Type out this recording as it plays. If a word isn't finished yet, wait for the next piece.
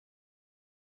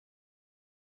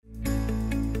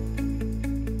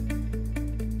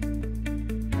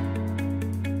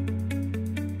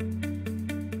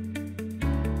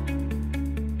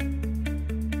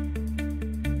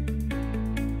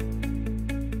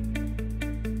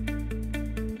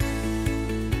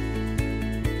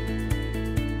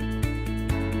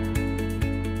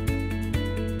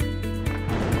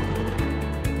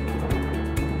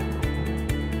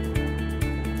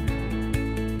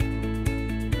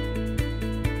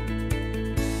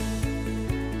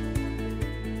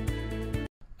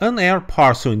An air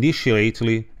parcel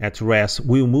initially at rest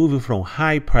will move from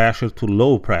high pressure to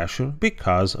low pressure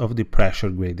because of the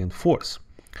pressure gradient force.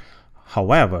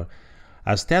 However,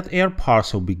 as that air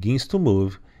parcel begins to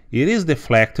move, it is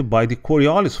deflected by the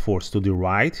Coriolis force to the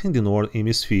right in the northern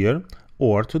hemisphere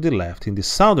or to the left in the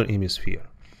southern hemisphere.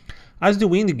 As the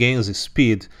wind gains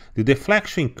speed, the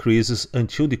deflection increases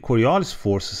until the Coriolis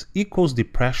force equals the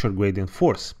pressure gradient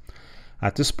force.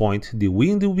 At this point, the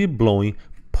wind will be blowing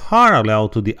parallel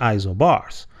to the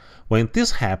isobars. When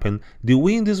this happens, the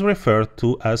wind is referred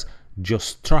to as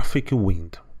geostrophic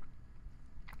wind.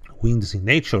 Winds in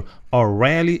nature are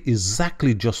rarely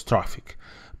exactly geostrophic,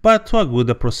 but to a good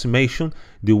approximation,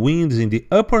 the winds in the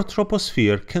upper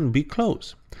troposphere can be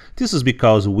close. This is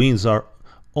because winds are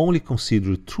only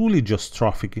considered truly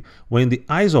geostrophic when the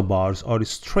isobars are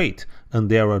straight and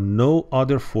there are no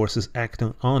other forces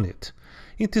acting on it.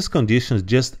 In these conditions,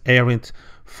 just aren't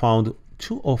found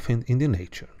too often in the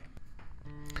nature.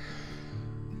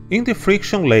 In the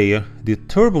friction layer, the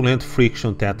turbulent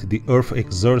friction that the Earth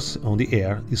exerts on the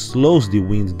air slows the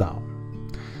wind down.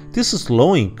 This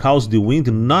slowing causes the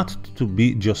wind not to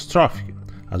be geostrophic.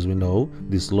 As we know,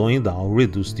 this slowing down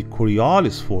reduces the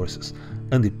Coriolis forces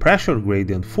and the pressure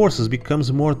gradient forces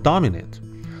becomes more dominant.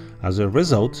 As a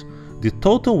result, the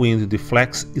total wind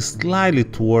deflects slightly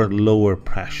toward lower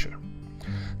pressure.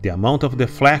 The amount of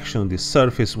deflection the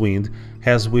surface wind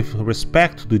has with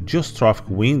respect to the geostrophic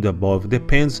wind above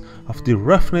depends on the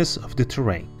roughness of the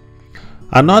terrain.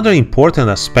 Another important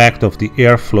aspect of the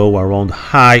airflow around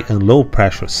high and low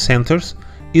pressure centers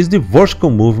is the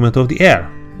vertical movement of the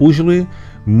air, usually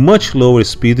much lower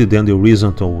speed than the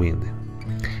horizontal wind.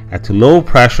 At low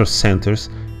pressure centers,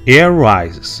 air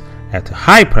rises. At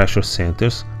high pressure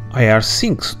centers, air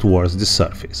sinks towards the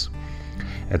surface.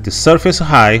 At the surface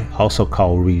high, also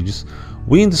called ridges,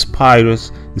 wind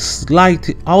spirals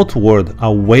slightly outward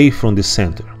away from the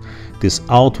center. This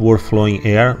outward flowing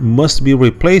air must be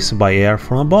replaced by air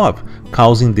from above,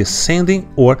 causing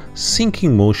descending or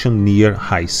sinking motion near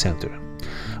high center.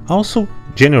 Also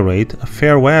generate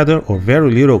fair weather or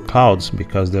very little clouds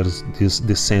because there is this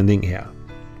descending air.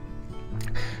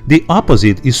 The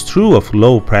opposite is true of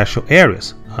low pressure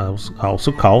areas,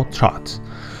 also called troughs.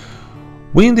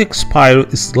 Wind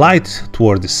expires slightly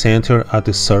toward the center at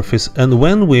the surface and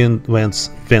when wind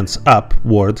vents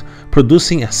upward,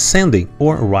 producing ascending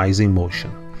or rising motion.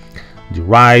 The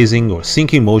rising or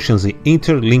sinking motions are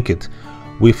interlinked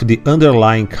with the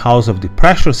underlying cause of the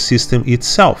pressure system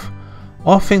itself,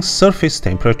 often surface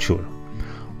temperature.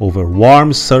 Over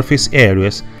warm surface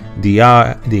areas, the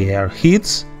air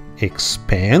heats,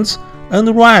 expands,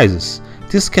 and rises.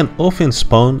 This can often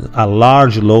spawn a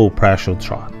large low pressure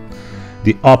trough.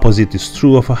 The opposite is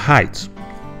true of heights.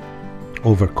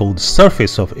 Over cold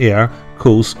surface of air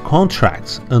cools,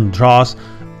 contracts, and draws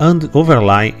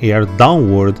overlying air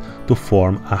downward to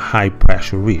form a high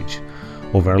pressure ridge.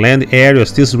 Over land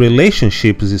areas, this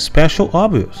relationship is especially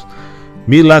obvious.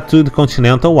 Mid-latitude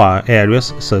continental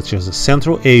areas such as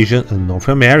Central Asia and North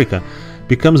America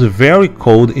becomes very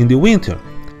cold in the winter.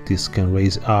 This can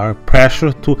raise air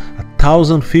pressure to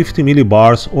 1050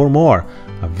 millibars or more,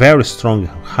 a very strong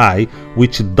high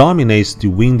which dominates the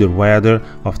windy weather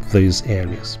of these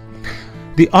areas.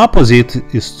 The opposite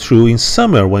is true in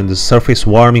summer when the surface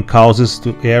warming causes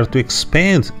the air to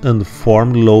expand and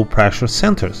form low pressure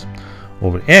centers.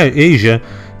 Over Asia,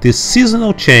 the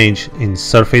seasonal change in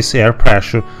surface air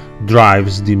pressure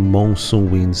drives the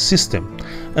monsoon wind system,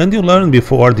 and you learned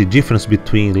before the difference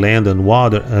between land and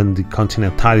water and the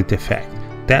continentality effect.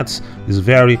 That is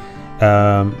very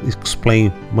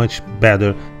explain much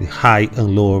better the high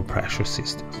and lower pressure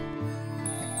systems.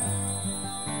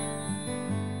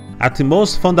 At the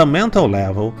most fundamental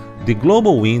level, the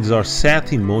global winds are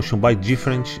set in motion by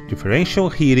differential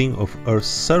heating of Earth's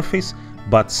surface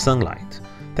by sunlight.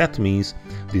 That means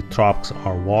the tropics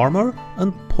are warmer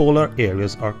and polar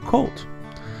areas are cold.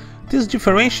 This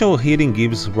differential heating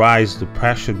gives rise to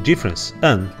pressure difference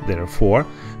and, therefore,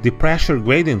 the pressure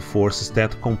gradient forces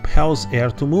that compels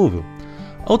air to move.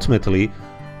 Ultimately,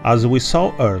 as we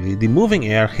saw earlier, the moving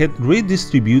air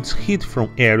redistributes heat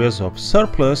from areas of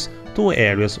surplus to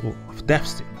areas of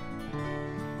deficit.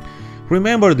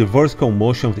 Remember the vertical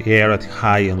motion of the air at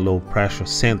high and low pressure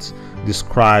centers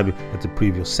described at the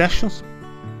previous sessions?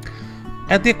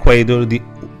 At the equator, the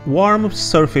warm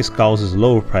surface causes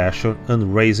low pressure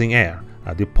and rising air.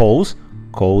 At the poles,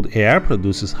 cold air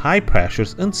produces high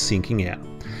pressures and sinking air.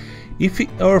 If the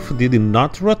Earth did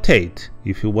not rotate,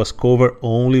 if it was covered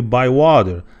only by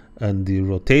water and the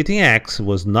rotating axis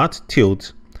was not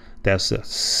tilted, that's a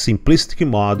simplistic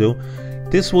model,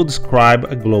 This would describe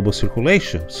a global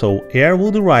circulation, so air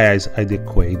would rise at the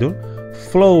equator,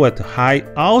 flow at high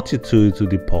altitude to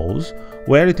the poles,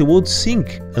 where it would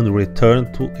sink and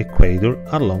return to equator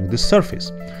along the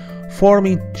surface,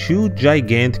 forming two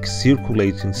gigantic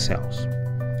circulating cells.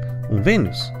 On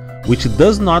Venus, which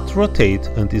does not rotate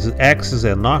and is axis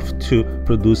enough to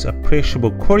produce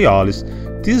appreciable Coriolis,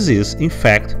 this is, in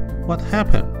fact, what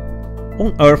happened.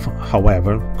 On Earth,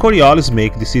 however, Coriolis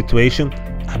make the situation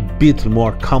a bit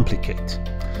more complicated.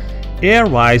 Air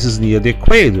rises near the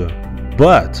equator,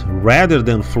 but rather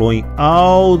than flowing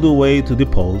all the way to the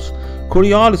poles,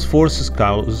 Coriolis forces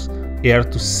cause air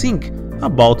to sink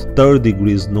about 30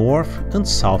 degrees north and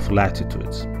south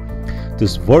latitudes.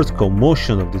 This vertical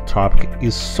motion of the tropic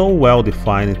is so well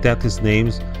defined that its name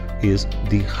is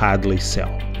the Hadley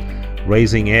cell.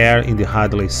 Raising air in the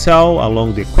Hadley cell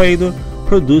along the equator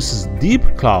produces deep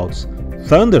clouds,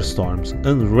 thunderstorms,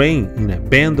 and rain in a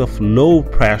band of low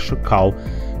pressure called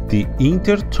the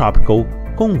Intertropical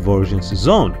Convergence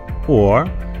Zone, or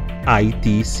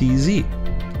ITCZ.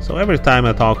 So every time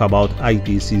I talk about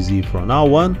ITCZ from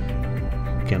now on,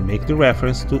 you can make the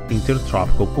reference to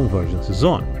Intertropical Convergence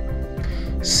Zone.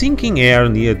 Sinking air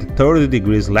near the 30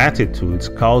 degrees latitudes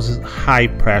causes high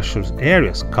pressure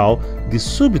areas called the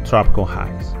subtropical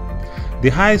highs. The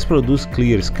highs produce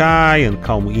clear sky and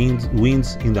calm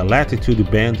winds in the latitude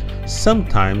band,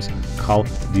 sometimes called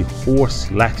the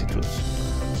horse latitudes,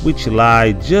 which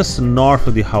lie just north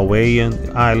of the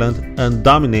Hawaiian island and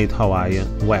dominate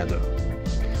Hawaiian weather.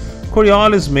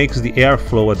 Coriolis makes the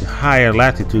airflow at higher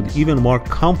latitude even more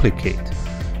complicated,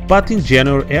 but in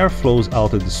general air flows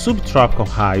out of the subtropical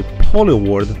high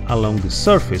poleward along the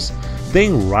surface,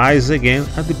 then rise again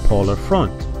at the polar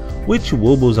front, which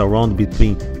wobbles around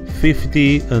between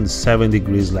 50 and 7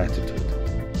 degrees latitude.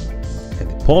 At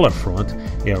the polar front,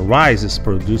 air rises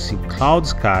producing cloud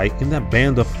sky in a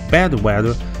band of bad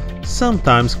weather,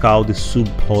 sometimes called the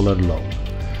subpolar low.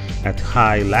 At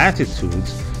high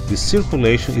latitudes, the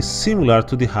circulation is similar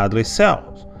to the Hadley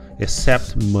cells,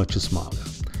 except much smaller.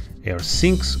 Air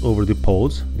sinks over the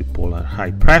poles, the polar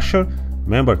high pressure,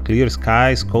 remember clear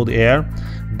skies, cold air,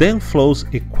 then flows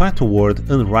equatorward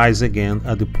and rises again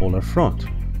at the polar front.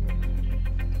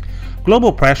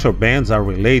 Global pressure bands are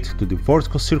related to the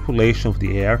vertical circulation of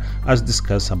the air as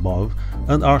discussed above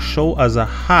and are shown as a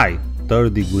high 30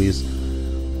 degrees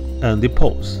at the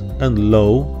poles and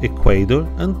low equator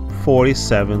and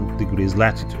 47 degrees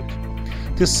latitude.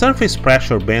 The surface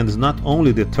pressure bands not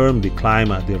only determine the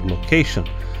climate at their location,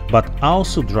 but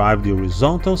also drive the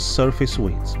horizontal surface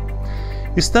winds.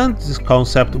 Studying this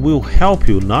concept will help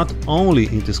you not only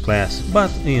in this class,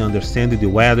 but in understanding the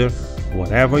weather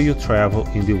wherever you travel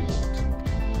in the world.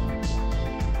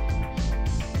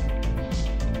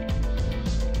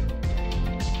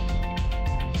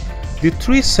 The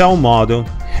three-cell model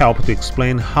helped to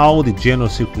explain how the general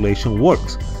circulation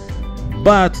works,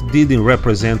 but didn't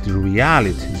represent the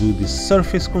reality due to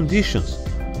surface conditions,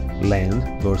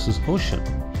 land versus ocean.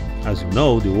 As you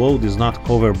know, the world is not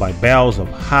covered by belts of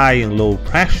high and low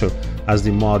pressure as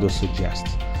the model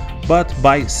suggests, but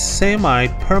by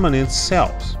semi-permanent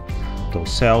cells.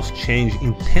 Those cells change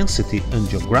intensity and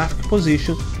geographic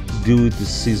position due to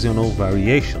seasonal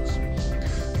variations.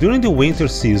 During the winter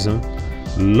season,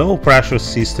 low pressure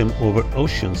systems over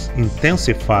oceans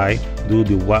intensify due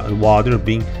to the water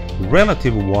being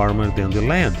relatively warmer than the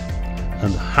land,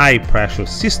 and high pressure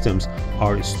systems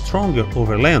are stronger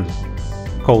over land,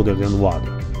 colder than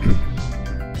water.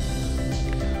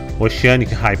 Oceanic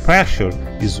high pressure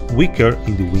is weaker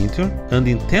in the winter and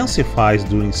intensifies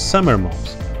during summer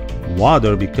months.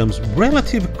 Water becomes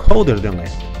relatively colder than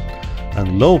land,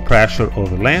 and low pressure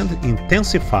over land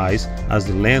intensifies as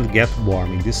the land gets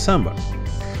warm in the summer.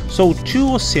 So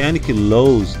two oceanic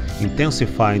lows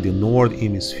intensify in the North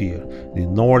Hemisphere. The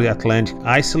North Atlantic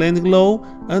Icelandic low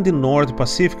and the North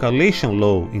Pacific Alasian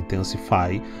low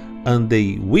intensify, and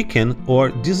they weaken or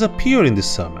disappear in the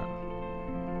summer.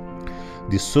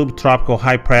 The subtropical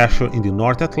high pressure in the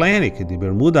North Atlantic, the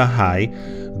Bermuda High,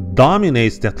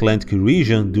 dominates the Atlantic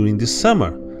region during the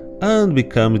summer and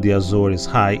becomes the Azores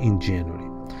High in January.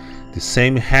 The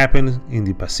same happens in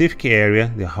the Pacific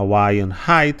area. The Hawaiian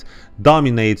High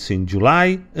dominates in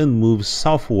July and moves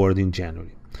southward in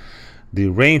January. The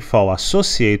rainfall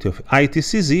associated with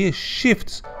ITCZ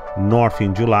shifts north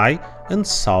in July and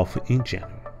south in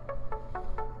January.